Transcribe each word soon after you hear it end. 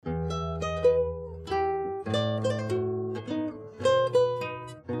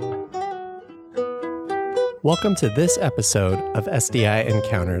Welcome to this episode of SDI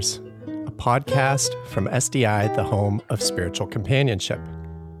Encounters, a podcast from SDI, the home of spiritual companionship.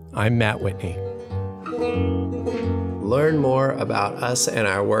 I'm Matt Whitney. Learn more about us and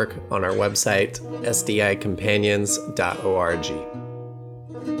our work on our website,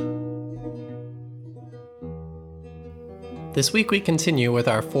 sdicompanions.org. This week we continue with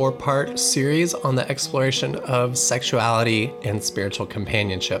our four-part series on the exploration of sexuality and spiritual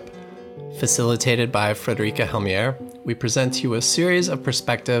companionship. Facilitated by Frederica Helmier, we present to you a series of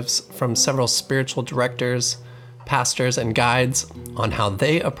perspectives from several spiritual directors, pastors, and guides on how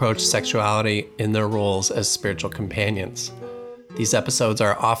they approach sexuality in their roles as spiritual companions. These episodes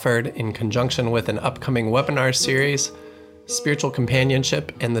are offered in conjunction with an upcoming webinar series, Spiritual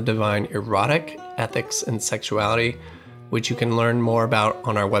Companionship and the Divine Erotic, Ethics and Sexuality, which you can learn more about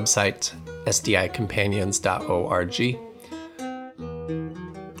on our website, sdicompanions.org.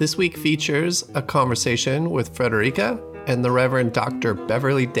 This week features a conversation with Frederica and the Reverend Dr.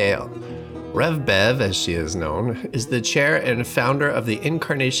 Beverly Dale. Rev Bev, as she is known, is the chair and founder of the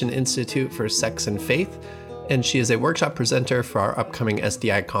Incarnation Institute for Sex and Faith, and she is a workshop presenter for our upcoming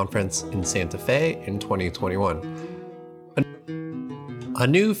SDI conference in Santa Fe in 2021. A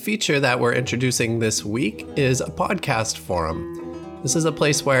new feature that we're introducing this week is a podcast forum. This is a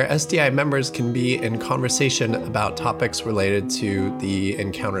place where SDI members can be in conversation about topics related to the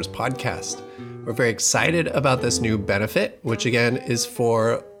Encounters podcast. We're very excited about this new benefit, which again is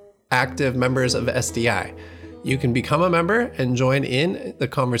for active members of SDI. You can become a member and join in the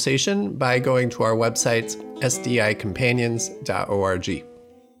conversation by going to our website, sdicompanions.org.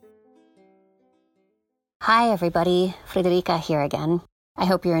 Hi, everybody. Frederica here again. I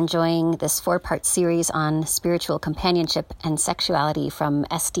hope you're enjoying this four-part series on spiritual companionship and sexuality from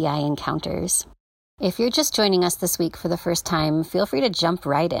SDI Encounters. If you're just joining us this week for the first time, feel free to jump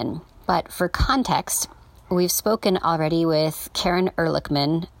right in. But for context, we've spoken already with Karen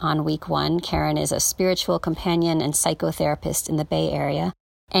Ehrlichman on week 1. Karen is a spiritual companion and psychotherapist in the Bay Area.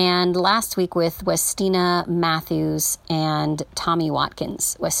 And last week with Westina Matthews and Tommy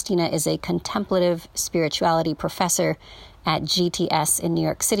Watkins. Westina is a contemplative spirituality professor at GTS in New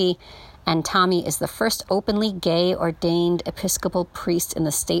York City, and Tommy is the first openly gay ordained Episcopal priest in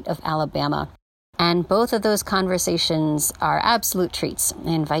the state of Alabama. And both of those conversations are absolute treats. I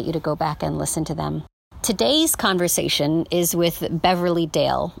invite you to go back and listen to them. Today's conversation is with Beverly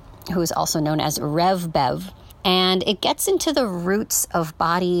Dale, who is also known as Rev Bev, and it gets into the roots of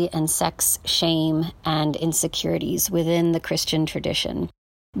body and sex shame and insecurities within the Christian tradition.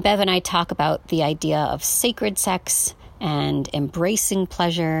 Bev and I talk about the idea of sacred sex and embracing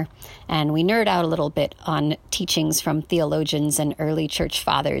pleasure, and we nerd out a little bit on teachings from theologians and early church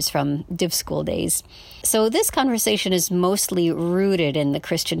fathers from div school days. So this conversation is mostly rooted in the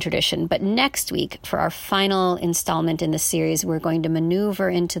Christian tradition, but next week, for our final installment in the series, we're going to maneuver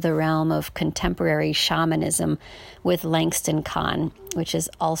into the realm of contemporary shamanism with Langston Kahn, which is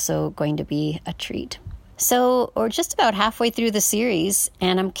also going to be a treat. So we're just about halfway through the series,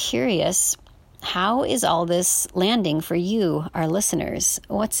 and I'm curious, how is all this landing for you, our listeners?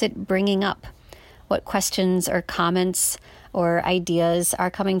 What's it bringing up? What questions or comments or ideas are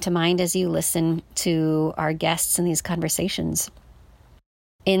coming to mind as you listen to our guests in these conversations?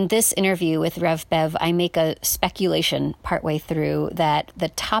 In this interview with Rev Bev, I make a speculation partway through that the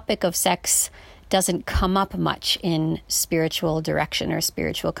topic of sex doesn't come up much in spiritual direction or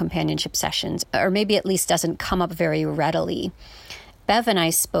spiritual companionship sessions, or maybe at least doesn't come up very readily. Bev and I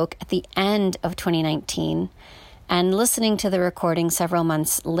spoke at the end of 2019, and listening to the recording several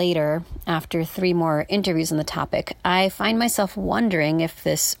months later, after 3 more interviews on the topic, I find myself wondering if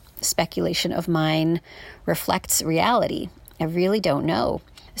this speculation of mine reflects reality. I really don't know.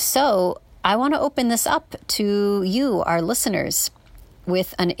 So I want to open this up to you, our listeners,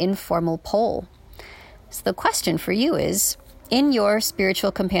 with an informal poll. So the question for you is, in your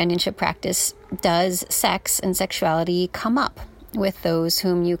spiritual companionship practice, does sex and sexuality come up with those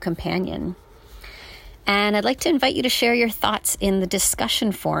whom you companion? And I'd like to invite you to share your thoughts in the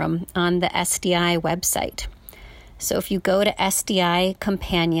discussion forum on the SDI website. So if you go to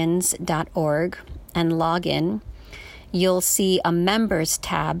sdicompanions.org and log in, you'll see a members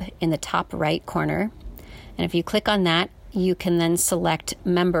tab in the top right corner. And if you click on that, you can then select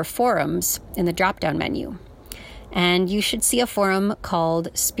member forums in the drop-down menu. And you should see a forum called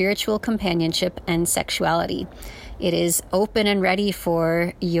Spiritual Companionship and Sexuality. It is open and ready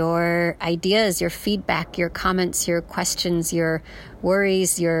for your ideas, your feedback, your comments, your questions, your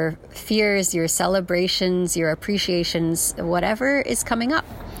worries, your fears, your celebrations, your appreciations, whatever is coming up.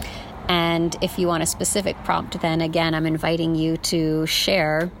 And if you want a specific prompt, then again, I'm inviting you to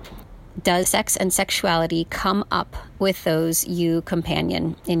share Does sex and sexuality come up with those you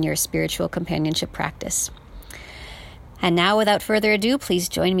companion in your spiritual companionship practice? And now, without further ado, please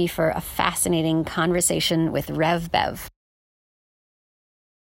join me for a fascinating conversation with Rev Bev.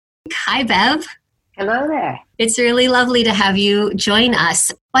 Hi, Bev. Hello there. It's really lovely to have you join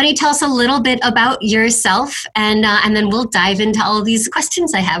us. Why don't you tell us a little bit about yourself, and then we'll dive into all of these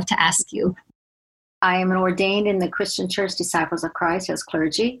questions I have to ask you. I am ordained in the Christian Church Disciples of Christ as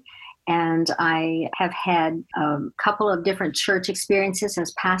clergy, and I have had a couple of different church experiences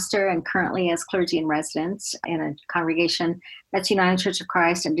as pastor and currently as clergy in residence in a congregation that's United Church of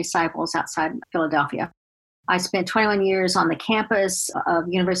Christ and Disciples outside Philadelphia. I spent 21 years on the campus of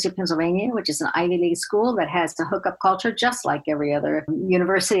University of Pennsylvania, which is an Ivy League school that has the hookup culture just like every other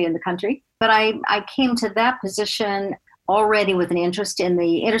university in the country. But I came to that position already with an interest in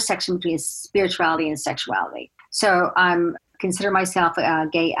the intersection between spirituality and sexuality. So I'm consider myself a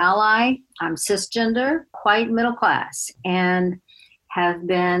gay ally. I'm cisgender, quite middle class, and have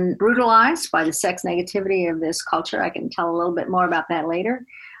been brutalized by the sex negativity of this culture. I can tell a little bit more about that later.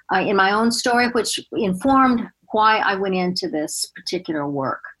 In my own story, which informed why I went into this particular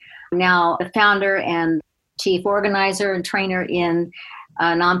work. Now, the founder and chief organizer and trainer in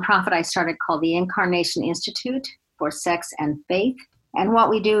a nonprofit I started called the Incarnation Institute for Sex and Faith. And what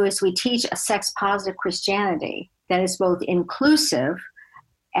we do is we teach a sex-positive Christianity that is both inclusive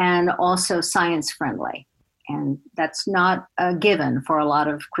and also science-friendly. And that's not a given for a lot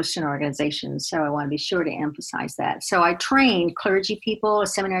of Christian organizations, so I want to be sure to emphasize that. So I train clergy people,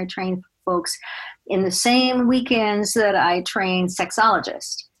 seminary-trained folks, in the same weekends that I train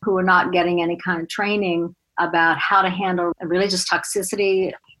sexologists who are not getting any kind of training about how to handle religious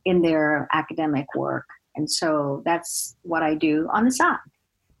toxicity in their academic work. And so that's what I do on the side.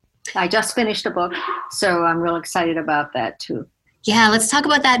 I just finished a book, so I'm real excited about that too. Yeah, let's talk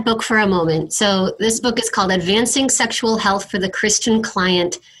about that book for a moment. So this book is called Advancing Sexual Health for the Christian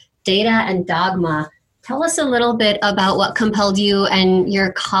Client, Data and Dogma. Tell us a little bit about what compelled you and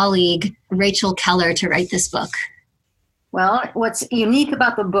your colleague, Rachel Keller, to write this book. Well, what's unique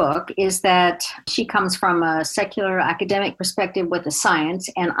about the book is that she comes from a secular academic perspective with the science,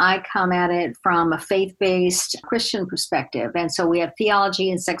 and I come at it from a faith-based Christian perspective. And so we have theology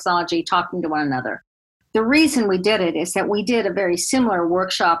and sexology talking to one another. The reason we did it is that we did a very similar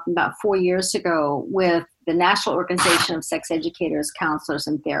workshop about 4 years ago with the National Organization of Sex Educators, Counselors,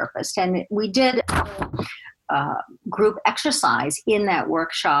 and Therapists. And we did a group exercise in that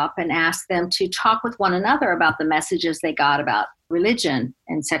workshop and asked them to talk with one another about the messages they got about religion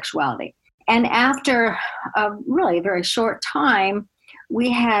and sexuality. And after really a very short time,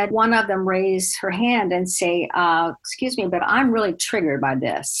 we had one of them raise her hand and say, excuse me, but I'm really triggered by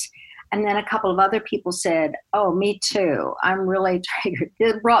this. And then a couple of other people said, oh, me too. I'm really triggered.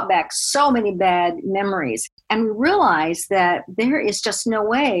 It brought back so many bad memories. And we realized that there is just no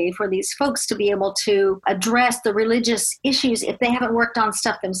way for these folks to be able to address the religious issues if they haven't worked on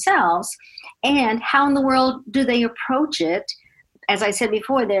stuff themselves. And how in the world do they approach it? As I said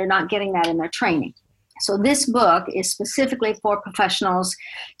before, they're not getting that in their training. So this book is specifically for professionals,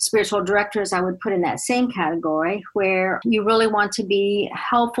 spiritual directors, I would put in that same category, where you really want to be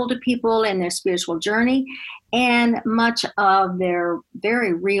helpful to people in their spiritual journey. And much of their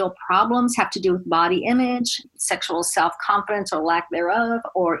very real problems have to do with body image, sexual self-confidence or lack thereof,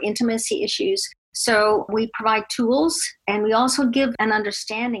 or intimacy issues. So we provide tools, and we also give an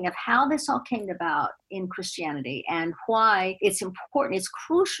understanding of how this all came about in Christianity and why it's important, it's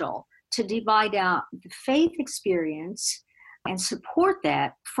crucial to divide out the faith experience and support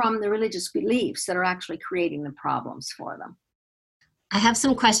that from the religious beliefs that are actually creating the problems for them. I have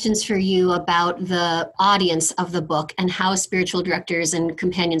some questions for you about the audience of the book and how spiritual directors and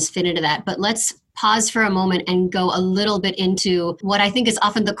companions fit into that. But let's pause for a moment and go a little bit into what I think is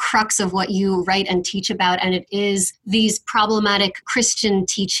often the crux of what you write and teach about, and it is these problematic Christian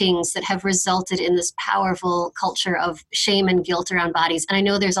teachings that have resulted in this powerful culture of shame and guilt around bodies. And I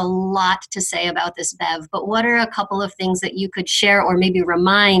know there's a lot to say about this, Bev, but what are a couple of things that you could share or maybe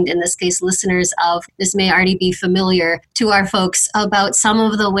remind, in this case, listeners of, this may already be familiar to our folks, about some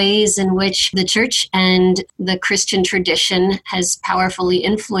of the ways in which the church and the Christian tradition has powerfully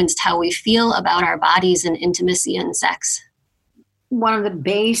influenced how we feel about our bodies and intimacy and sex? One of the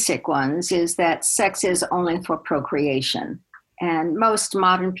basic ones is that sex is only for procreation. And most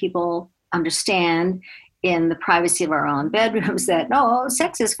modern people understand in the privacy of our own bedrooms that, no,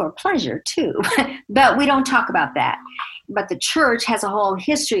 sex is for pleasure too. But we don't talk about that. But the church has a whole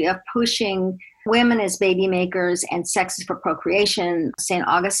history of pushing women as baby makers and sex is for procreation. St.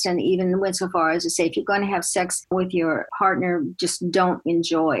 Augustine even went so far as to say, if you're going to have sex with your partner, just don't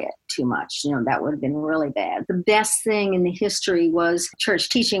enjoy it too much. That would have been really bad. The best thing in the history was church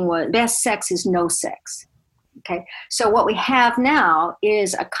teaching was best sex is no sex. Okay, so what we have now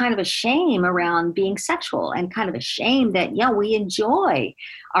is a kind of a shame around being sexual, and kind of a shame that, we enjoy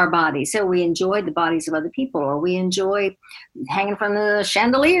our bodies. So we enjoy the bodies of other people, or we enjoy hanging from the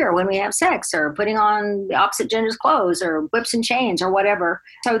chandelier when we have sex, or putting on the opposite gender's clothes, or whips and chains, or whatever.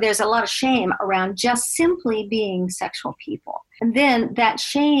 So there's a lot of shame around just simply being sexual people. And then that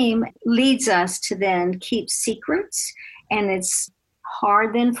shame leads us to then keep secrets, and it's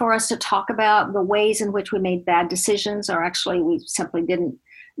hard then for us to talk about the ways in which we made bad decisions, or actually we simply didn't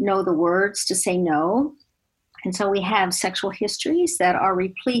know the words to say no. And so we have sexual histories that are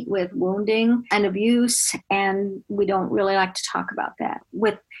replete with wounding and abuse, and we don't really like to talk about that.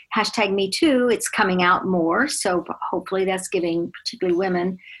 With #MeToo, it's coming out more, so hopefully that's giving particularly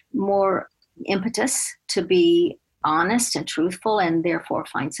women more impetus to be honest and truthful, and therefore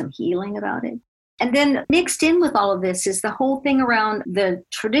find some healing about it. And then mixed in with all of this is the whole thing around the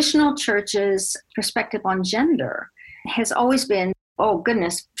traditional church's perspective on gender has always been,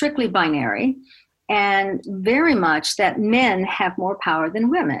 strictly binary, and very much that men have more power than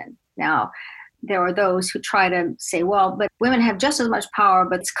women. Now, there are those who try to say, but women have just as much power,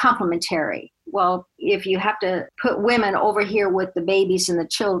 but it's complementary. Well, if you have to put women over here with the babies and the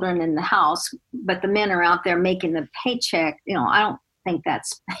children in the house, but the men are out there making the paycheck, I don't think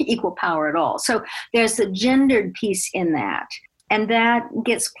that's equal power at all. So there's the gendered piece in that. And that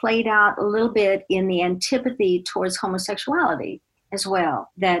gets played out a little bit in the antipathy towards homosexuality as well,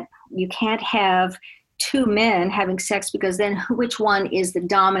 that you can't have two men having sex because then which one is the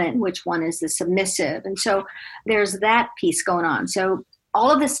dominant, which one is the submissive. And so there's that piece going on. So all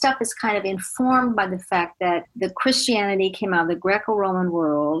of this stuff is kind of informed by the fact that the Christianity came out of the Greco-Roman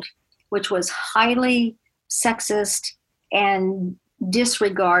world, which was highly sexist and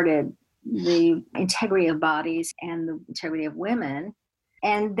disregarded the integrity of bodies and the integrity of women.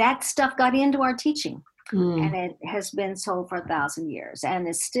 And that stuff got into our teaching. And it has been so for 1,000 years and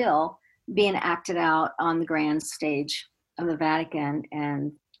is still being acted out on the grand stage of the Vatican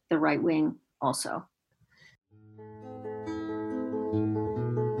and the right wing also.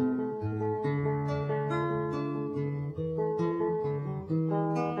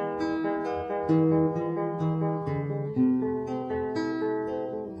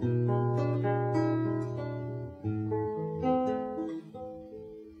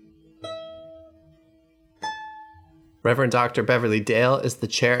 Reverend Dr. Beverly Dale is the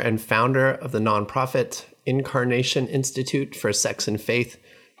chair and founder of the nonprofit Incarnation Institute for Sex and Faith,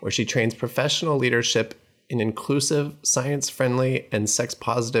 where she trains professional leadership in inclusive, science-friendly, and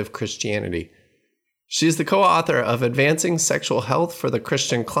sex-positive Christianity. She's the co-author of Advancing Sexual Health for the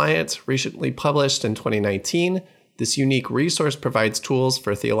Christian Client, recently published in 2019. This unique resource provides tools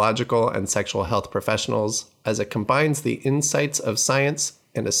for theological and sexual health professionals as it combines the insights of science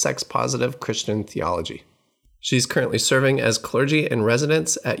and a sex-positive Christian theology. She's currently serving as clergy in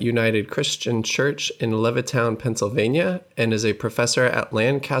residence at United Christian Church in Levittown, Pennsylvania, and is a professor at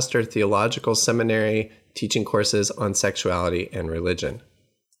Lancaster Theological Seminary, teaching courses on sexuality and religion.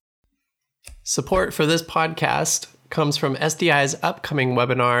 Support for this podcast comes from SDI's upcoming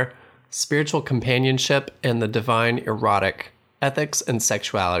webinar, Spiritual Companionship and the Divine Erotic, Ethics and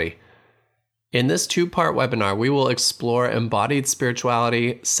Sexuality. In this two-part webinar, we will explore embodied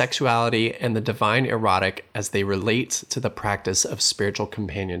spirituality, sexuality, and the divine erotic as they relate to the practice of spiritual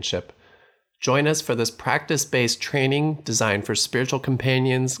companionship. Join us for this practice-based training designed for spiritual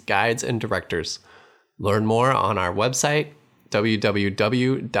companions, guides, and directors. Learn more on our website,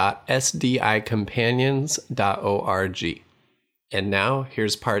 www.sdicompanions.org. And now,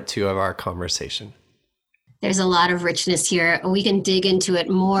 here's part 2 of our conversation. There's a lot of richness here. We can dig into it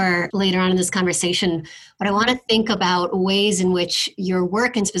more later on in this conversation, but I want to think about ways in which your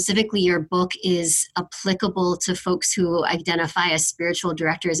work and specifically your book is applicable to folks who identify as spiritual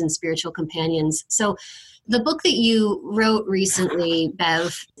directors and spiritual companions. So the book that you wrote recently,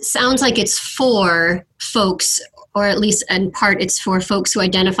 Bev, sounds like it's for folks, or at least in part it's for folks who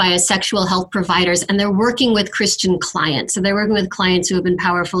identify as sexual health providers, and they're working with Christian clients. So they're working with clients who have been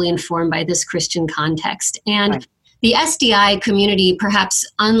powerfully informed by this Christian context. And right. The SDI community, perhaps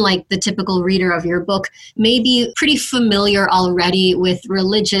unlike the typical reader of your book, may be pretty familiar already with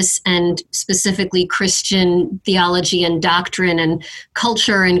religious and specifically Christian theology and doctrine and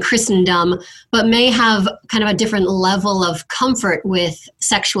culture and Christendom, but may have kind of a different level of comfort with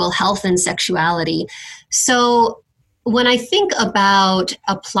sexual health and sexuality. So When I think about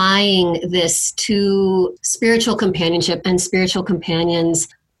applying this to spiritual companionship and spiritual companions,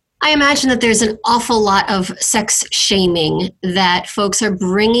 I imagine that there's an awful lot of sex shaming that folks are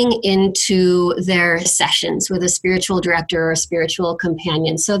bringing into their sessions with a spiritual director or a spiritual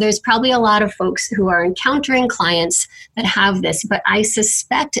companion. So there's probably a lot of folks who are encountering clients that have this, but I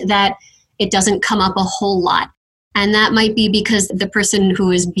suspect that it doesn't come up a whole lot. And that might be because the person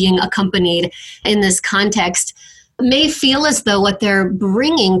who is being accompanied in this context may feel as though what they're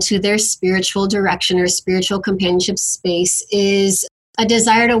bringing to their spiritual direction or spiritual companionship space is a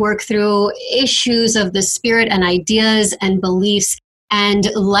desire to work through issues of the spirit and ideas and beliefs, and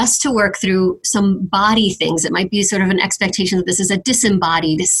less to work through some body things. It might be sort of an expectation that this is a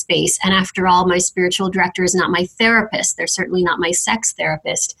disembodied space. And after all, my spiritual director is not my therapist. They're certainly not my sex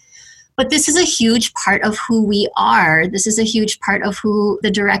therapist. But this is a huge part of who we are. This is a huge part of who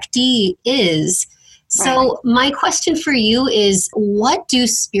the directee is. So my question for you is, what do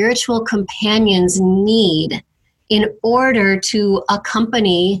spiritual companions need in order to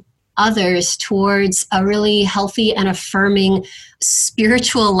accompany others towards a really healthy and affirming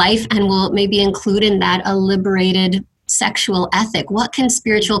spiritual life, and will maybe include in that a liberated sexual ethic? What can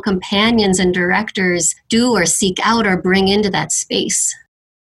spiritual companions and directors do or seek out or bring into that space?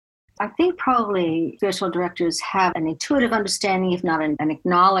 I think probably spiritual directors have an intuitive understanding, if not an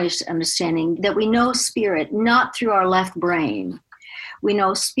acknowledged understanding, that we know spirit not through our left brain. We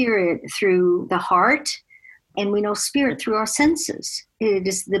know spirit through the heart, and we know spirit through our senses. It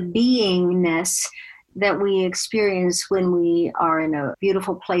is the beingness that we experience when we are in a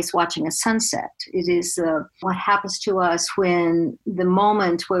beautiful place watching a sunset. It is what happens to us when the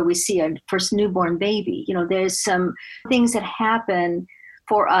moment where we see a first newborn baby. You know, there's some things that happen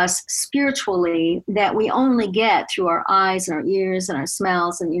for us spiritually that we only get through our eyes and our ears and our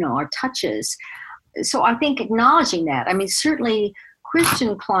smells and, you know, our touches. So I think acknowledging that, I mean, certainly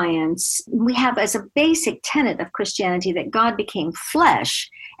Christian clients, we have as a basic tenet of Christianity that God became flesh.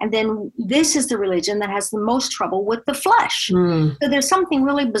 And then this is the religion that has the most trouble with the flesh. So there's something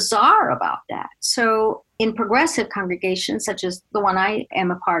really bizarre about that. So in progressive congregations, such as the one I am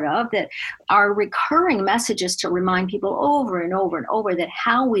a part of, that our recurring message is to remind people over and over and over that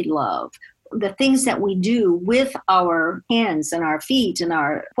how we love, the things that we do with our hands and our feet and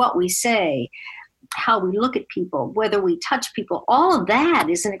what we say, how we look at people, whether we touch people, all of that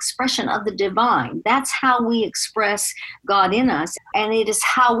is an expression of the divine. That's how we express God in us, and it is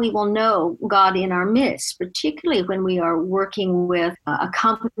how we will know God in our midst, particularly when we are working with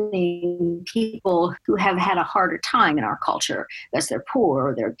accompanying people who have had a harder time in our culture, as they're poor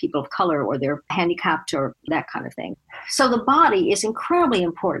or they're people of color or they're handicapped or that kind of thing. So the body is incredibly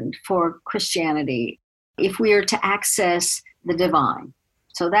important for Christianity if we are to access the divine.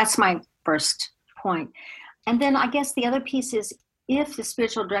 So that's my first point. And then I guess the other piece is, if the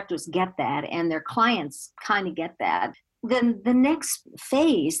spiritual directors get that and their clients kind of get that, then the next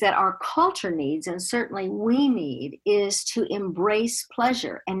phase that our culture needs, and certainly we need, is to embrace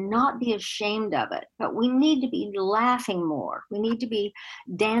pleasure and not be ashamed of it. But we need to be laughing more. We need to be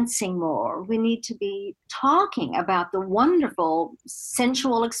dancing more. We need to be talking about the wonderful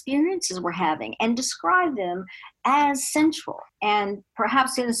sensual experiences we're having and describe them as sensual, and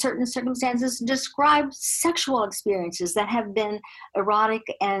perhaps in certain circumstances describe sexual experiences that have been erotic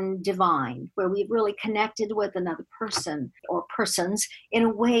and divine, where we've really connected with another person or persons in a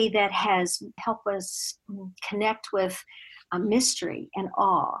way that has helped us connect with a mystery and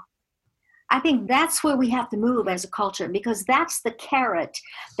awe. I think that's where we have to move as a culture, because that's the carrot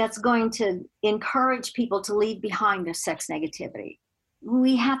that's going to encourage people to leave behind their sex negativity.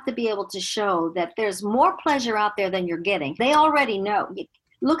 We have to be able to show that there's more pleasure out there than you're getting. They already know.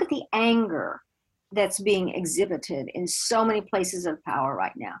 Look at the anger that's being exhibited in so many places of power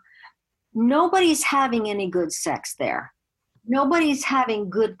right now. Nobody's having any good sex there. Nobody's having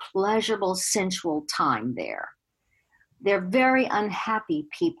good, pleasurable, sensual time there. They're very unhappy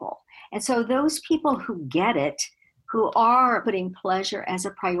people. And so those people who get it, who are putting pleasure as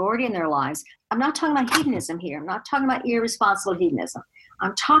a priority in their lives, I'm not talking about hedonism here. I'm not talking about irresponsible hedonism.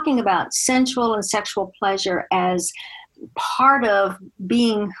 I'm talking about sensual and sexual pleasure as part of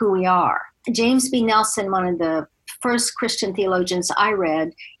being who we are. James B. Nelson, one of the first Christian theologians I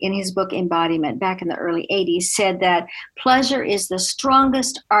read in his book Embodiment back in the early 80s, said that pleasure is the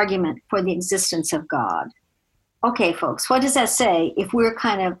strongest argument for the existence of God. Okay, folks, what does that say if we're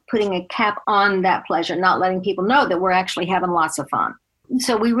kind of putting a cap on that pleasure, not letting people know that we're actually having lots of fun?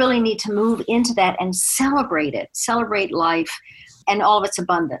 So we really need to move into that and celebrate it, celebrate life and all of its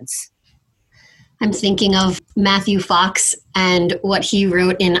abundance. I'm thinking of Matthew Fox and what he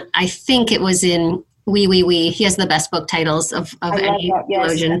wrote in, I think it was in Oui. He has the best book titles of any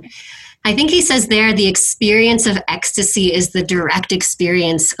theologian. Yes. I think he says there, the experience of ecstasy is the direct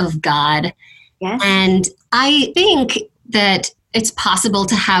experience of God. Yes. And I think that it's possible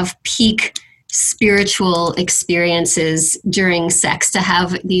to have peak spiritual experiences during sex, to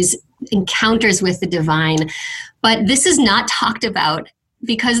have these encounters with the divine. But this is not talked about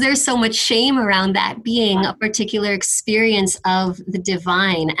because there's so much shame around that being a particular experience of the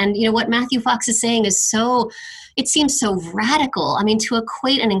divine. And you know what Matthew Fox is saying is it seems so radical. I mean, to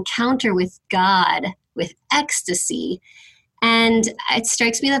equate an encounter with God with ecstasy. And it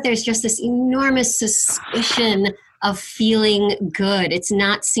strikes me that there's just this enormous suspicion of feeling good. It's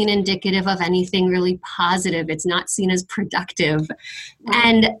not seen indicative of anything really positive. It's not seen as productive.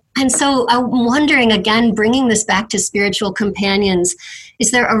 And so I'm wondering, again, bringing this back to spiritual companions,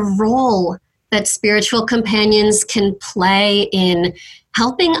 is there a role that spiritual companions can play in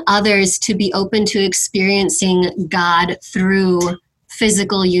helping others to be open to experiencing God through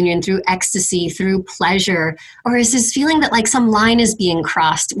physical union, through ecstasy, through pleasure? Or is this feeling that like some line is being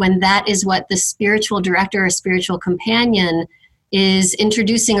crossed when that is what the spiritual director or spiritual companion is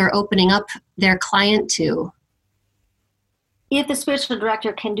introducing or opening up their client to? If the spiritual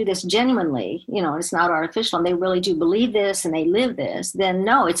director can do this genuinely, it's not artificial, and they really do believe this and they live this, then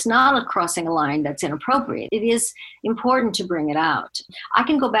no, it's not a crossing a line that's inappropriate. It is important to bring it out. I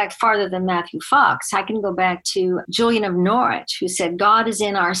can go back farther than Matthew Fox. I can go back to Julian of Norwich, who said, God is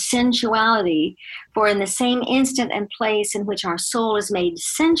in our sensuality, for in the same instant and place in which our soul is made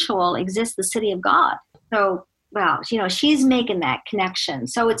sensual exists the city of God. So, well, she's making that connection.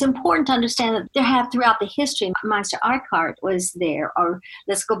 So it's important to understand that there have throughout the history, Meister Eckhart was there, or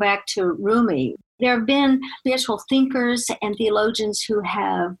let's go back to Rumi. There have been spiritual thinkers and theologians who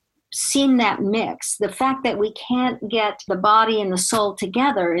have seen that mix. The fact that we can't get the body and the soul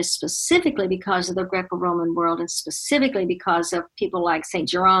together is specifically because of the Greco-Roman world, and specifically because of people like St.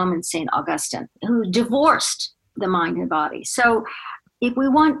 Jerome and St. Augustine, who divorced the mind and body. So if we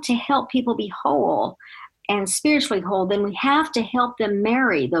want to help people be whole and spiritually whole, then we have to help them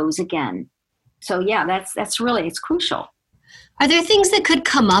marry those again. So yeah, that's really, it's crucial. Are there things that could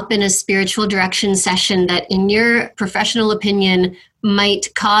come up in a spiritual direction session that, in your professional opinion,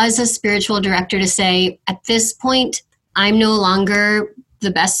 might cause a spiritual director to say, at this point, I'm no longer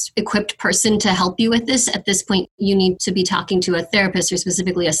the best equipped person to help you with this. At this point, you need to be talking to a therapist, or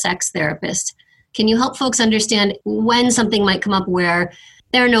specifically a sex therapist. Can you help folks understand when something might come up where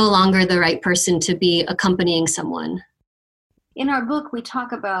they're no longer the right person to be accompanying someone? In our book, we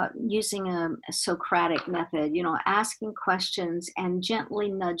talk about using a Socratic method, asking questions and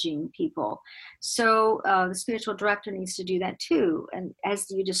gently nudging people. So the spiritual director needs to do that too. And as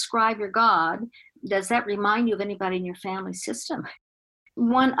you describe your God, does that remind you of anybody in your family system?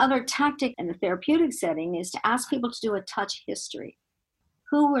 One other tactic in the therapeutic setting is to ask people to do a touch history.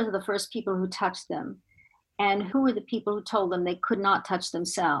 Who were the first people who touched them? And who were the people who told them they could not touch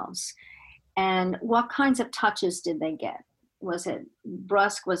themselves? And what kinds of touches did they get? Was it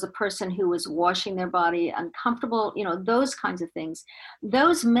brusque? Was a person who was washing their body uncomfortable? Those kinds of things.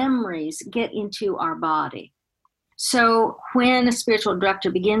 Those memories get into our body. So when a spiritual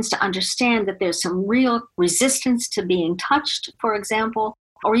director begins to understand that there's some real resistance to being touched, for example,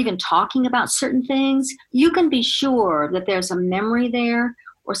 or even talking about certain things, you can be sure that there's a memory there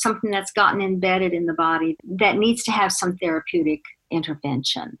or something that's gotten embedded in the body that needs to have some therapeutic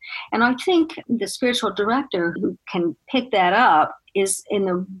intervention. And I think the spiritual director who can pick that up is in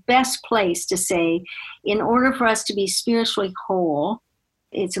the best place to say, in order for us to be spiritually whole,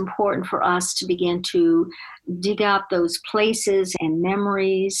 it's important for us to begin to dig out those places and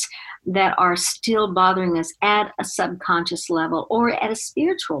memories that are still bothering us at a subconscious level or at a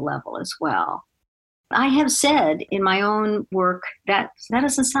spiritual level as well. I have said in my own work that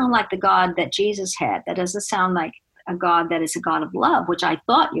doesn't sound like the God that Jesus had. That doesn't sound like a God that is a God of love, which I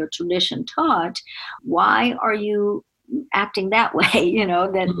thought your tradition taught. Why are you acting that way?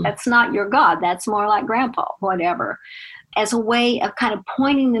 That's not your God. That's more like grandpa, whatever. As a way of kind of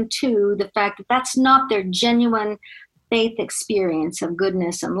pointing them to the fact that that's not their genuine faith experience of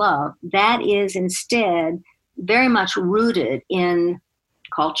goodness and love. That is instead very much rooted in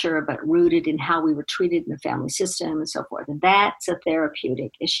culture, but rooted in how we were treated in the family system and so forth. And that's a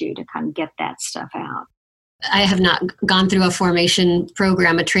therapeutic issue to kind of get that stuff out. I have not gone through a formation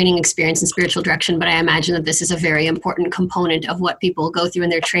program, a training experience in spiritual direction, but I imagine that this is a very important component of what people go through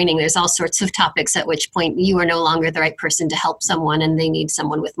in their training. There's all sorts of topics at which point you are no longer the right person to help someone and they need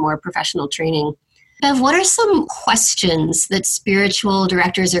someone with more professional training. Bev, what are some questions that spiritual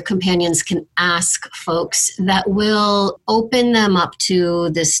directors or companions can ask folks that will open them up to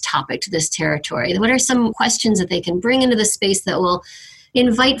this topic, to this territory? What are some questions that they can bring into the space that will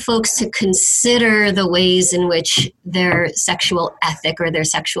invite folks to consider the ways in which their sexual ethic or their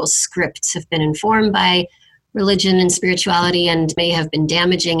sexual scripts have been informed by religion and spirituality and may have been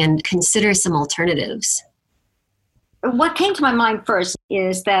damaging, and consider some alternatives? What came to my mind first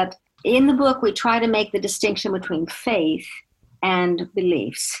is that in the book, we try to make the distinction between faith and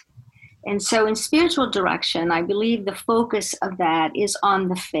beliefs. And so in spiritual direction, I believe the focus of that is on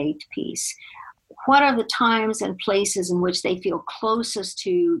the faith piece. What are the times and places in which they feel closest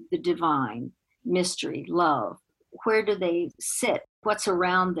to the divine, mystery, love? Where do they sit? What's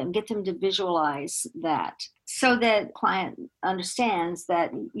around them? Get them to visualize that so that the client understands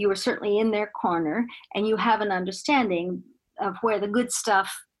that you are certainly in their corner and you have an understanding of where the good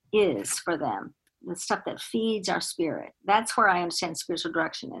stuff is for them, the stuff that feeds our spirit. That's where I understand spiritual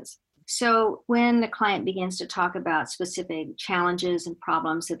direction is. So when the client begins to talk about specific challenges and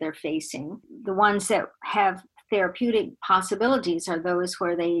problems that they're facing, the ones that have therapeutic possibilities are those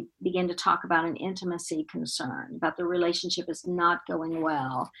where they begin to talk about an intimacy concern, about the relationship is not going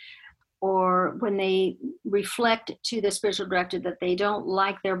well, or when they reflect to the spiritual director that they don't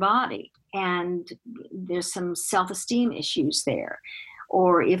like their body and there's some self-esteem issues there.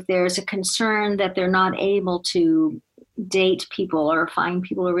 Or if there's a concern that they're not able to date people or find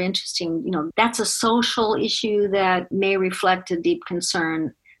people who are interesting, that's a social issue that may reflect a deep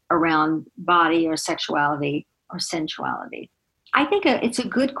concern around body or sexuality or sensuality. I think it's a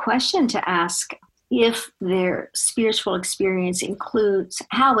good question to ask if their spiritual experience includes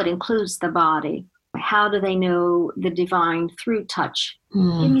the body. How do they know the divine through touch?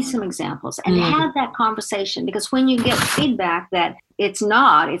 Give me some examples and have that conversation, because when you get feedback that it's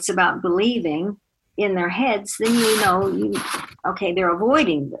about believing in their heads, then they're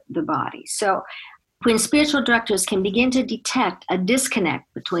avoiding the body. So when spiritual directors can begin to detect a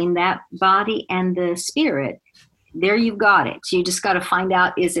disconnect between that body and the spirit, there you've got it. So you just got to find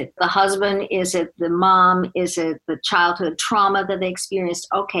out, is it the husband? Is it the mom? Is it the childhood trauma that they experienced?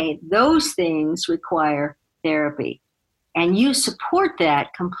 Okay, those things require therapy. And you support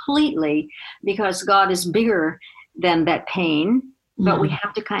that completely because God is bigger than that pain, but we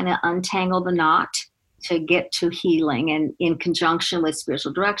have to kind of untangle the knot to get to healing. And in conjunction with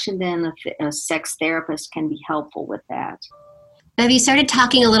spiritual direction, then a sex therapist can be helpful with that. Bev, you started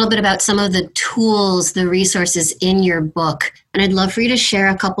talking a little bit about some of the tools, the resources in your book, and I'd love for you to share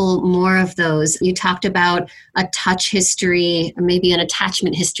a couple more of those. You talked about a touch history, or maybe an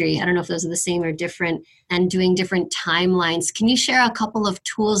attachment history. I don't know if those are the same or different, and doing different timelines. Can you share a couple of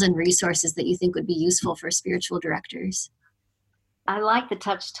tools and resources that you think would be useful for spiritual directors? I like the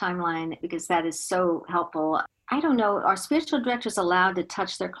touch timeline because that is so helpful. I don't know, are spiritual directors allowed to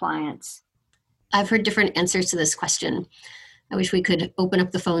touch their clients? I've heard different answers to this question. I wish we could open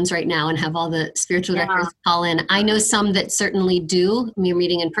up the phones right now and have all the spiritual directors call in. I know some that certainly do. We're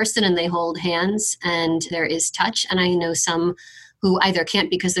meeting in person and they hold hands and there is touch. And I know some who either can't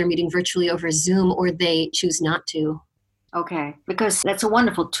because they're meeting virtually over Zoom or they choose not to. Okay, because that's a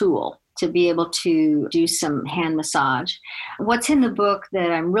wonderful tool to be able to do some hand massage. What's in the book that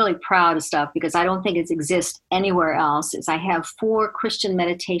I'm really proud of stuff, because I don't think it exists anywhere else, is I have 4 Christian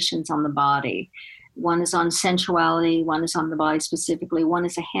meditations on the body. One is on sensuality, one is on the body specifically, one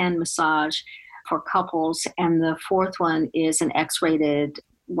is a hand massage for couples, and the 4th one is an X-rated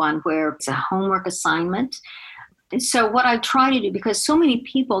one where it's a homework assignment. And so what I try to do, because so many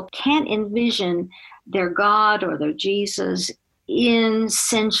people can't envision their God or their Jesus in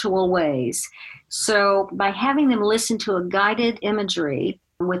sensual ways. So by having them listen to a guided imagery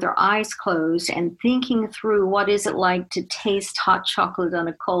with their eyes closed and thinking through what is it like to taste hot chocolate on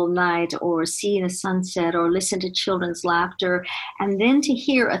a cold night, or see the sunset, or listen to children's laughter, and then to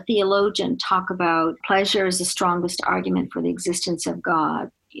hear a theologian talk about pleasure is the strongest argument for the existence of God,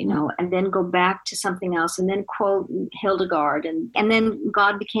 and then go back to something else and then quote Hildegard and then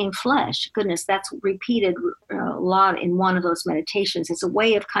God became flesh. Goodness, that's repeated a lot in one of those meditations. It's a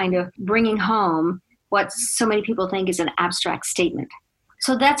way of kind of bringing home what so many people think is an abstract statement.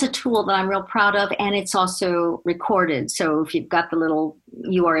 So that's a tool that I'm real proud of, and it's also recorded. So if you've got the little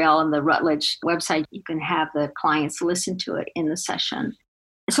URL on the Rutledge website, you can have the clients listen to it in the session.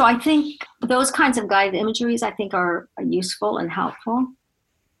 So I think those kinds of guided imageries, I think, are useful and helpful.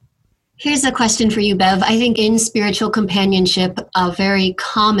 Here's a question for you, Bev. I think in spiritual companionship, a very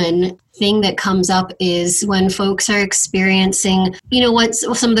common thing that comes up is when folks are experiencing, what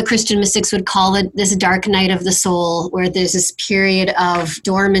some of the Christian mystics would call it, this dark night of the soul, where there's this period of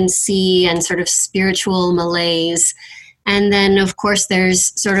dormancy and sort of spiritual malaise. And then, of course,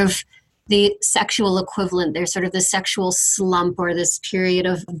 there's sort of the sexual equivalent. There's sort of the sexual slump or this period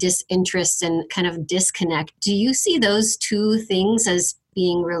of disinterest and kind of disconnect. Do you see those two things as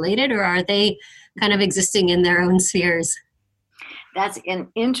being related, or are they kind of existing in their own spheres? That's an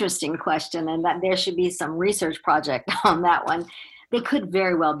interesting question, and that there should be some research project on that one. They could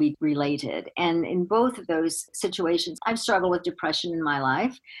very well be related. And in both of those situations, I've struggled with depression in my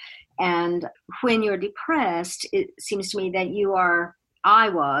life. And when you're depressed, it seems to me that I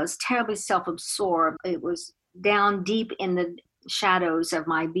was terribly self-absorbed. It was down deep in the shadows of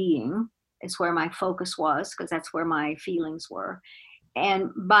my being. It's where my focus was, because that's where my feelings were. And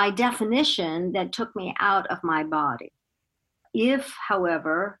by definition, that took me out of my body. If,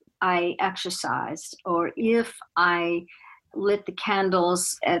 however, I exercised, or if I lit the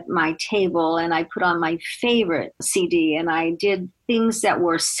candles at my table and I put on my favorite CD and I did things that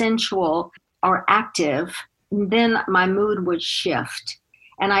were sensual or active, then my mood would shift.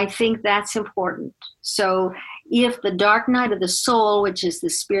 And I think that's important. So if the dark night of the soul, which is the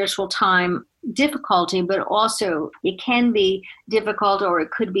spiritual time, difficulty, but also it can be difficult, or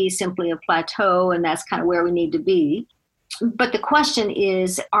it could be simply a plateau, and that's kind of where we need to be. But the question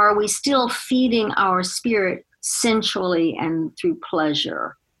is, are we still feeding our spirit sensually and through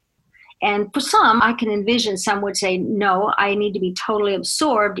pleasure? And for some, I can envision some would say, no, I need to be totally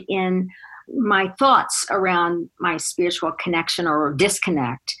absorbed in my thoughts around my spiritual connection or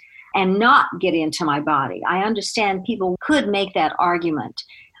disconnect and not get into my body. I understand people could make that argument.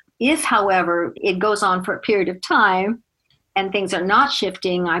 If, however, it goes on for a period of time and things are not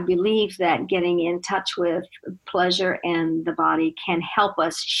shifting, I believe that getting in touch with pleasure and the body can help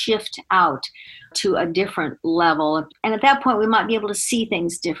us shift out to a different level. And at that point, we might be able to see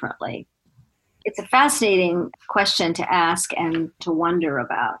things differently. It's a fascinating question to ask and to wonder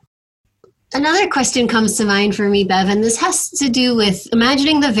about. Another question comes to mind for me, Bev, and this has to do with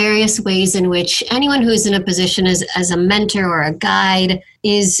imagining the various ways in which anyone who's in a position as a mentor or a guide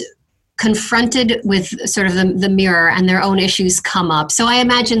is confronted with sort of the mirror, and their own issues come up. So I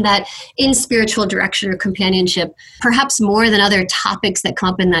imagine that in spiritual direction or companionship, perhaps more than other topics that come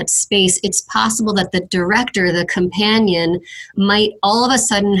up in that space, it's possible that the director, the companion, might all of a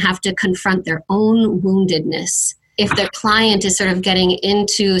sudden have to confront their own woundedness. If their client is sort of getting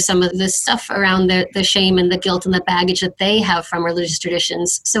into some of the stuff around the shame and the guilt and the baggage that they have from religious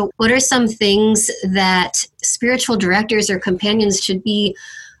traditions. So what are some things that spiritual directors or companions should be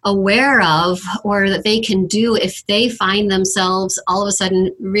aware of, or that they can do if they find themselves all of a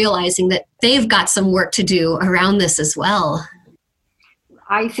sudden realizing that they've got some work to do around this as well?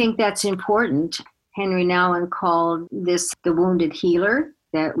 I think that's important. Henry Nouwen called this the wounded healer,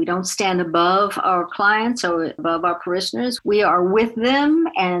 that we don't stand above our clients or above our parishioners. We are with them,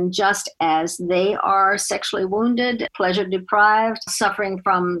 and just as they are sexually wounded, pleasure deprived, suffering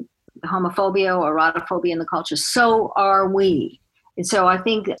from homophobia or erotophobia in the culture, so are we. And so I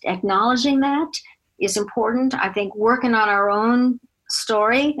think acknowledging that is important. I think working on our own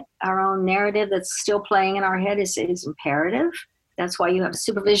story, our own narrative that's still playing in our head is imperative. That's why you have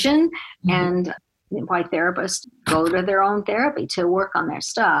supervision, and why therapists go to their own therapy to work on their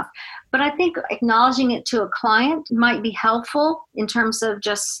stuff. But I think acknowledging it to a client might be helpful in terms of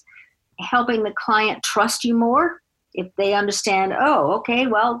just helping the client trust you more. If they understand, oh, okay,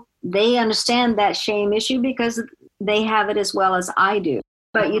 well, they understand that shame issue because they have it as well as I do.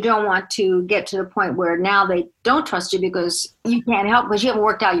 But you don't want to get to the point where now they don't trust you because you can't help because you haven't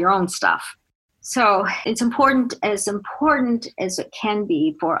worked out your own stuff. So it's important as it can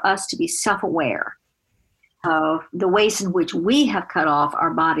be for us to be self-aware of the ways in which we have cut off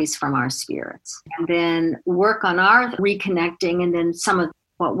our bodies from our spirits, and then work on our reconnecting, and then some of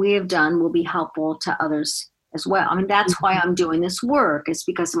what we have done will be helpful to others as well. I mean, that's why I'm doing this work, is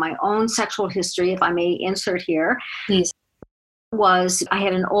because of my own sexual history, if I may insert here. Please. I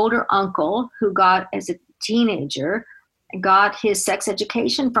had an older uncle who as a teenager, got his sex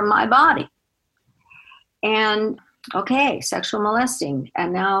education from my body. And okay, sexual molesting,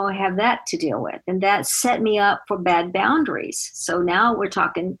 and now I have that to deal with. And that set me up for bad boundaries. So now we're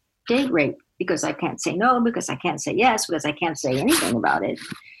talking date rape, because I can't say no, because I can't say yes, because I can't say anything about it.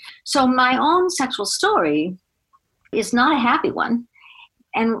 So my own sexual story is not a happy one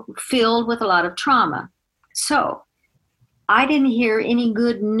and filled with a lot of trauma. So I didn't hear any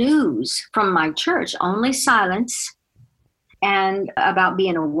good news from my church, only silence. and about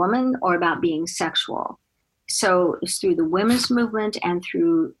being a woman or about being sexual. So it's through the women's movement and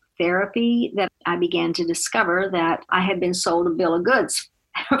through therapy that I began to discover that I had been sold a bill of goods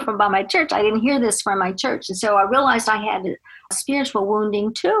by my church. I didn't hear this from my church. And so I realized I had a spiritual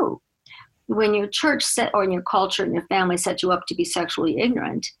wounding too. When your church set, or in your culture and your family set you up to be sexually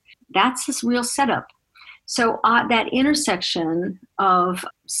ignorant, that's this real setup. So that intersection of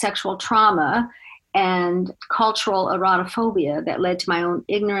sexual trauma and cultural erotophobia that led to my own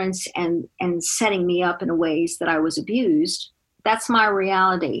ignorance and setting me up in ways that I was abused, that's my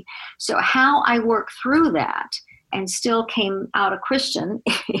reality. So how I work through that and still came out a Christian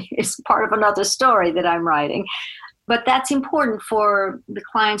is part of another story that I'm writing. But that's important for the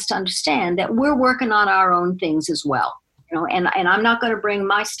clients to understand that we're working on our own things as well. And I'm not going to bring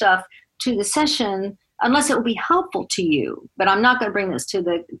my stuff to the session unless it will be helpful to you. But I'm not going to bring this to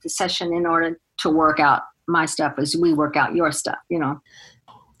the session in order to work out my stuff as we work out your stuff,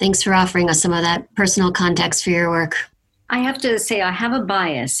 Thanks for offering us some of that personal context for your work. I have to say I have a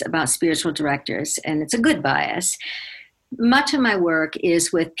bias about spiritual directors, and it's a good bias. Much of my work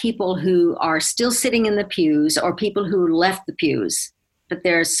is with people who are still sitting in the pews or people who left the pews, but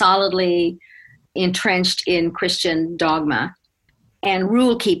they're solidly entrenched in Christian dogma and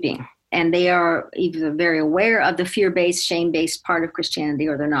rule keeping. And they are either very aware of the fear-based, shame-based part of Christianity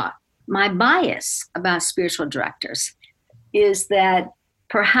or they're not. My bias about spiritual directors is that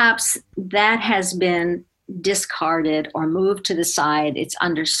perhaps that has been discarded or moved to the side. It's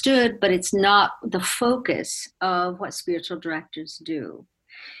understood, but it's not the focus of what spiritual directors do.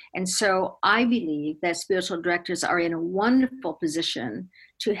 And so I believe that spiritual directors are in a wonderful position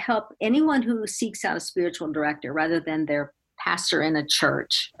to help anyone who seeks out a spiritual director rather than their pastor in a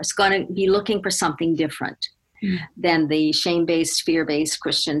church. Is going to be looking for something different than the shame-based, fear-based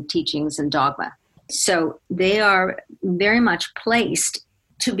Christian teachings and dogma. So they are very much placed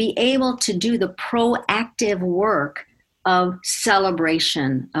to be able to do the proactive work of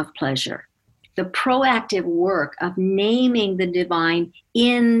celebration of pleasure, the proactive work of naming the divine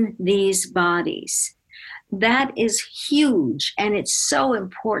in these bodies. That is huge, and it's so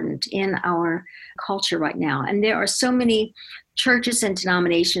important in our culture right now. And there are so many churches and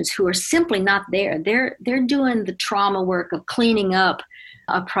denominations who are simply not there. They're doing the trauma work of cleaning up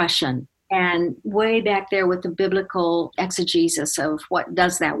oppression and way back there with the biblical exegesis of what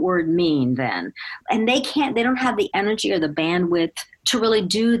does that word mean then. And they don't have the energy or the bandwidth to really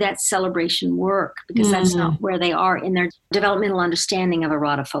do that celebration work because that's not where they are in their developmental understanding of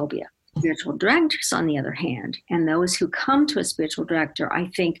erotophobia. Spiritual directors, on the other hand, and those who come to a spiritual director, I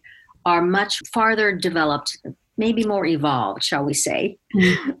think, are much farther developed, maybe more evolved, shall we say,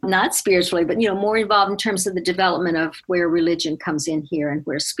 not spiritually, but more involved in terms of the development of where religion comes in here and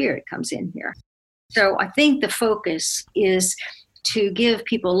where spirit comes in here. So I think the focus is to give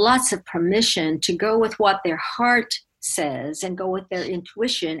people lots of permission to go with what their heart says and go with their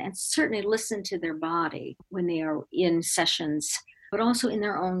intuition, and certainly listen to their body when they are in sessions, but also in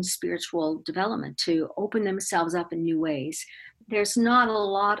their own spiritual development to open themselves up in new ways. There's not a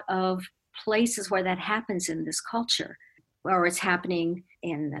lot of places where that happens in this culture, or it's happening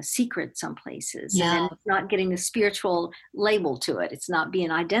in secret some places. Yeah. And it's not getting the spiritual label to it. It's not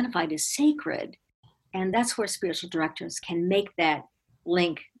being identified as sacred. And that's where spiritual directors can make that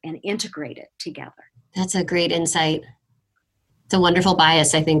link and integrate it together. That's a great insight. It's a wonderful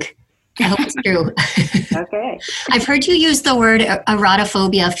bias, I think. I hope it's true. Okay. I've heard you use the word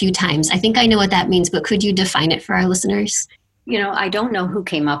erotophobia a few times. I think I know what that means, but could you define it for our listeners? I don't know who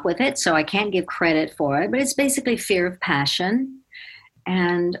came up with it, so I can't give credit for it, but it's basically fear of passion.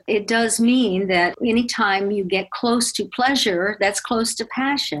 And it does mean that anytime you get close to pleasure, that's close to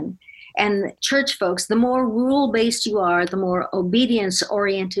passion. And church folks, the more rule-based you are, the more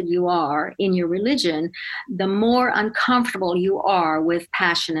obedience-oriented you are in your religion, the more uncomfortable you are with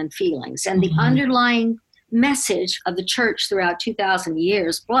passion and feelings. And the underlying message of the church throughout 2,000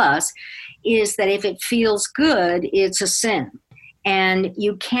 years plus is that if it feels good, it's a sin. And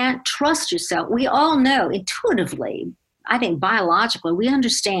you can't trust yourself. We all know intuitively, I think biologically, we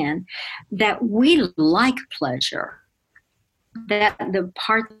understand that we like pleasure, that the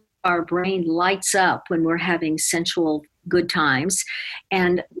part of our brain lights up when we're having sensual good times.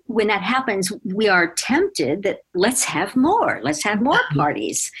 And when that happens, we are tempted that let's have more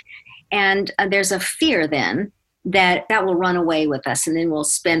parties. And there's a fear then that will run away with us, and then we'll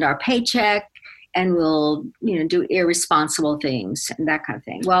spend our paycheck and we'll do irresponsible things and that kind of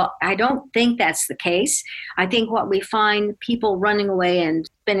thing. Well, I don't think that's the case. I think what we find people running away and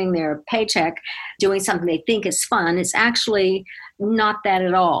spending their paycheck doing something they think is fun is actually not that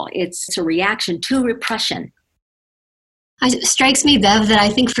at all. It's a reaction to repression. It strikes me, Bev, that I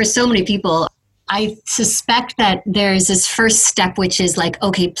think for so many people, I suspect that there's this first step, which is like,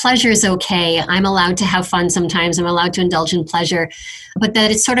 okay, pleasure is okay. I'm allowed to have fun sometimes. I'm allowed to indulge in pleasure. But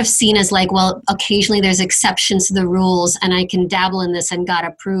that it's sort of seen as like, well, occasionally there's exceptions to the rules and I can dabble in this and God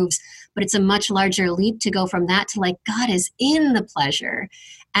approves. But it's a much larger leap to go from that to like, God is in the pleasure.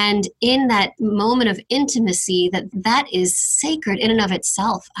 And in that moment of intimacy, that is sacred in and of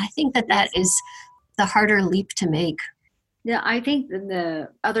itself. I think that is the harder leap to make. Yeah, I think the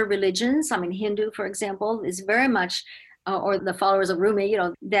other religions, I mean, Hindu, for example, is very much, or the followers of Rumi,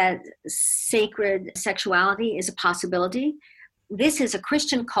 that sacred sexuality is a possibility. This is a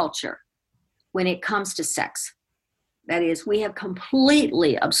Christian culture when it comes to sex. That is, we have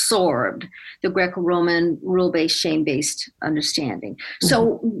completely absorbed the Greco-Roman rule-based, shame-based understanding. Mm-hmm.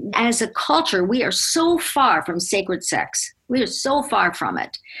 So as a culture, we are so far from sacred sex. We are so far from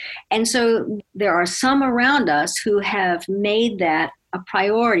it. And so there are some around us who have made that a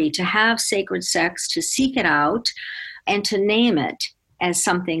priority to have sacred sex, to seek it out, and to name it as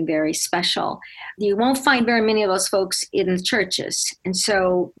something very special. You won't find very many of those folks in the churches. And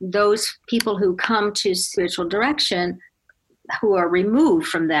so those people who come to spiritual direction who are removed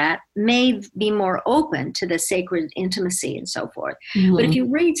from that may be more open to the sacred intimacy and so forth. Mm-hmm. But if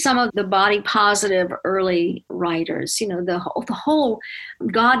you read some of the body positive early writers, the whole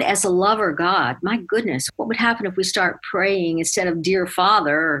God as a lover God, my goodness, what would happen if we start praying instead of dear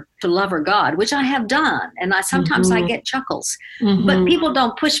Father to lover God, which I have done. And sometimes I get chuckles, but people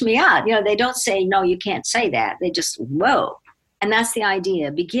don't push me out. They don't say, no, you can't say that. They just, whoa. And that's the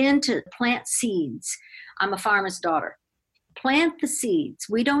idea. Begin to plant seeds. I'm a farmer's daughter. Plant the seeds.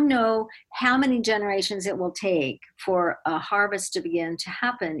 We don't know how many generations it will take for a harvest to begin to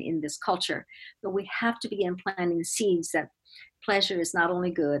happen in this culture, but we have to begin planting the seeds that pleasure is not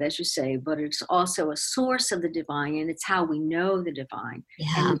only good, as you say, but it's also a source of the divine, and it's how we know the divine. Yeah.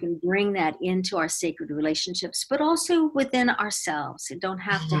 And we can bring that into our sacred relationships, but also within ourselves. You don't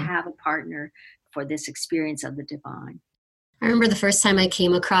have to have a partner for this experience of the divine. I remember the first time I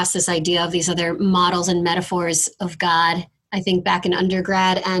came across this idea of these other models and metaphors of God, I think back in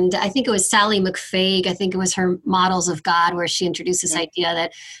undergrad, and I think it was Sally McFaig, I think it was her Models of God, where she introduced this idea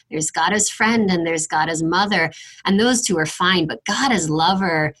that there's God as friend and there's God as mother, and those two are fine, but God as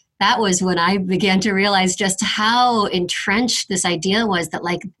lover, that was when I began to realize just how entrenched this idea was, that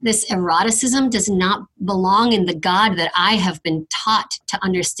like this eroticism does not belong in the God that I have been taught to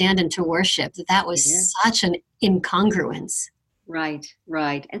understand and to worship. That was such an incongruence. Right.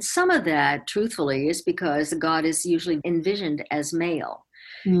 And some of that, truthfully, is because God is usually envisioned as male.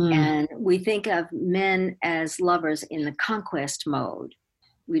 And we think of men as lovers in the conquest mode.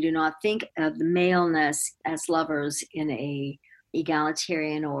 We do not think of the maleness as lovers in a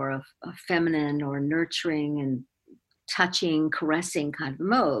egalitarian or a feminine or nurturing and touching, caressing kind of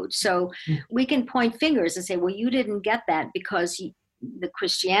mode. So we can point fingers and say, well, you didn't get that because the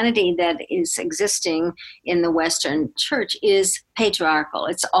Christianity that is existing in the Western church is patriarchal.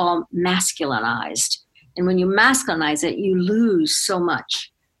 It's all masculinized. And when you masculinize it, you lose so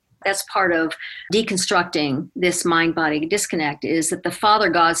much. That's part of deconstructing this mind-body disconnect, is that the Father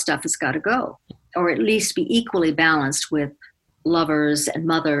God stuff has got to go, or at least be equally balanced with lovers and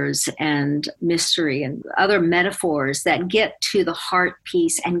mothers and mystery and other metaphors that get to the heart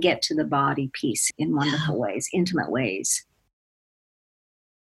piece and get to the body piece in wonderful ways, intimate ways.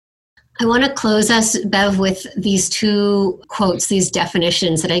 I want to close us, Bev, with these two quotes, these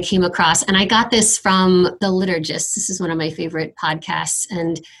definitions that I came across. And I got this from The Liturgist. This is one of my favorite podcasts.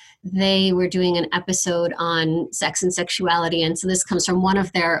 And they were doing an episode on sex and sexuality. And so this comes from one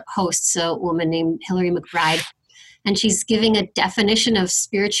of their hosts, a woman named Hillary McBride. And she's giving a definition of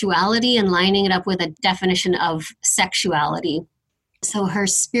spirituality and lining it up with a definition of sexuality. So her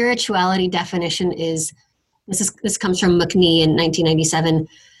spirituality definition is, this comes from McNee in 1997,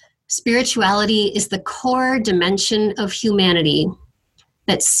 spirituality is the core dimension of humanity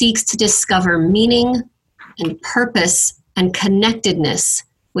that seeks to discover meaning and purpose and connectedness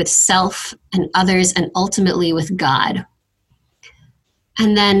with self and others and ultimately with God.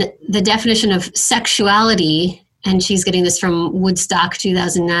 And then the definition of sexuality, and she's getting this from Woodstock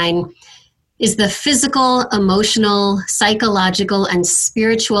 2009, is the physical, emotional, psychological, and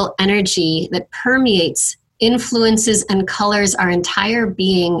spiritual energy that permeates, influences, and colors our entire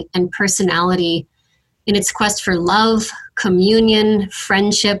being and personality in its quest for love, communion,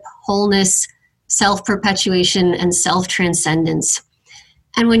 friendship, wholeness, self-perpetuation, and self-transcendence.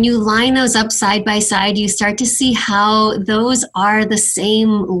 And when you line those up side by side, you start to see how those are the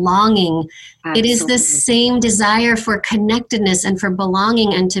same longing. Absolutely. It is the same desire for connectedness and for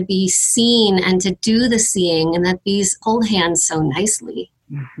belonging and to be seen and to do the seeing, and that these hold hands so nicely.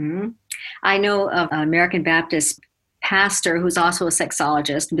 Mm-hmm. I know of an American Baptist pastor who's also a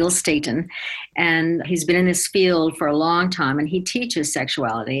sexologist, Bill Staten, and he's been in this field for a long time, and he teaches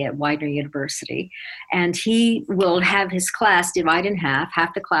sexuality at Widener University. And he will have his class divide in half.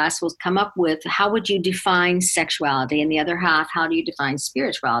 Half the class will come up with, how would you define sexuality? And the other half, how do you define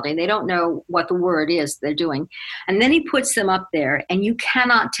spirituality? They don't know what the word is they're doing. And then he puts them up there, and you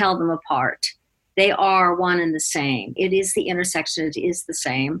cannot tell them apart. They are one and the same. It is the intersection. It is the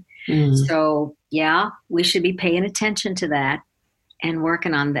same. So, yeah, we should be paying attention to that and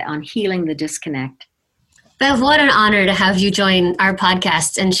working on healing the disconnect. Bev, what an honor to have you join our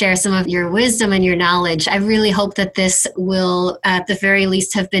podcast and share some of your wisdom and your knowledge. I really hope that this will, at the very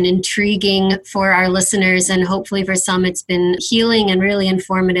least, have been intriguing for our listeners, and hopefully for some it's been healing and really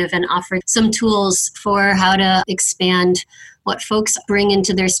informative and offered some tools for how to expand what folks bring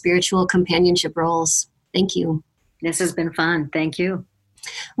into their spiritual companionship roles. Thank you. This has been fun. Thank you.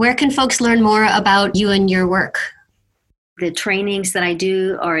 Where can folks learn more about you and your work? The trainings that I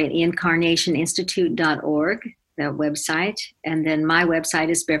do are at incarnationinstitute.org, the website. And then my website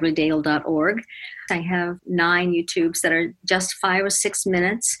is beverlydale.org. I have 9 YouTubes that are just 5 or 6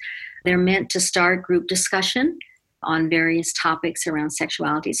 minutes. They're meant to start group discussion on various topics around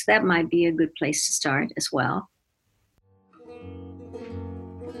sexuality. So that might be a good place to start as well.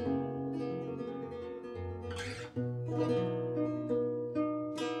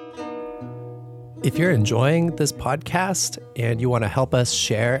 If you're enjoying this podcast and you want to help us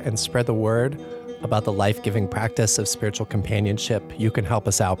share and spread the word about the life-giving practice of spiritual companionship, you can help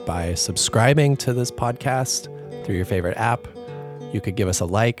us out by subscribing to this podcast through your favorite app. You could give us a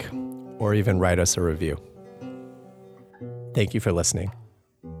like or even write us a review. Thank you for listening.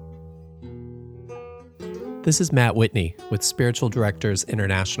 This is Matt Whitney with Spiritual Directors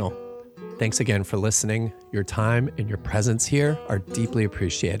International. Thanks again for listening. Your time and your presence here are deeply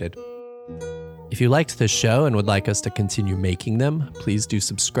appreciated. If you liked this show and would like us to continue making them, please do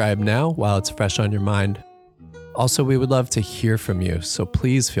subscribe now while it's fresh on your mind. Also, we would love to hear from you, so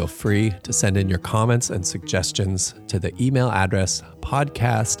please feel free to send in your comments and suggestions to the email address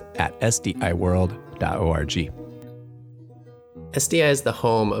podcast@sdiworld.org. SDI is the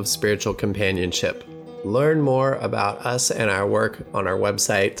home of spiritual companionship. Learn more about us and our work on our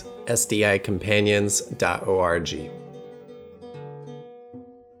website, sdicompanions.org.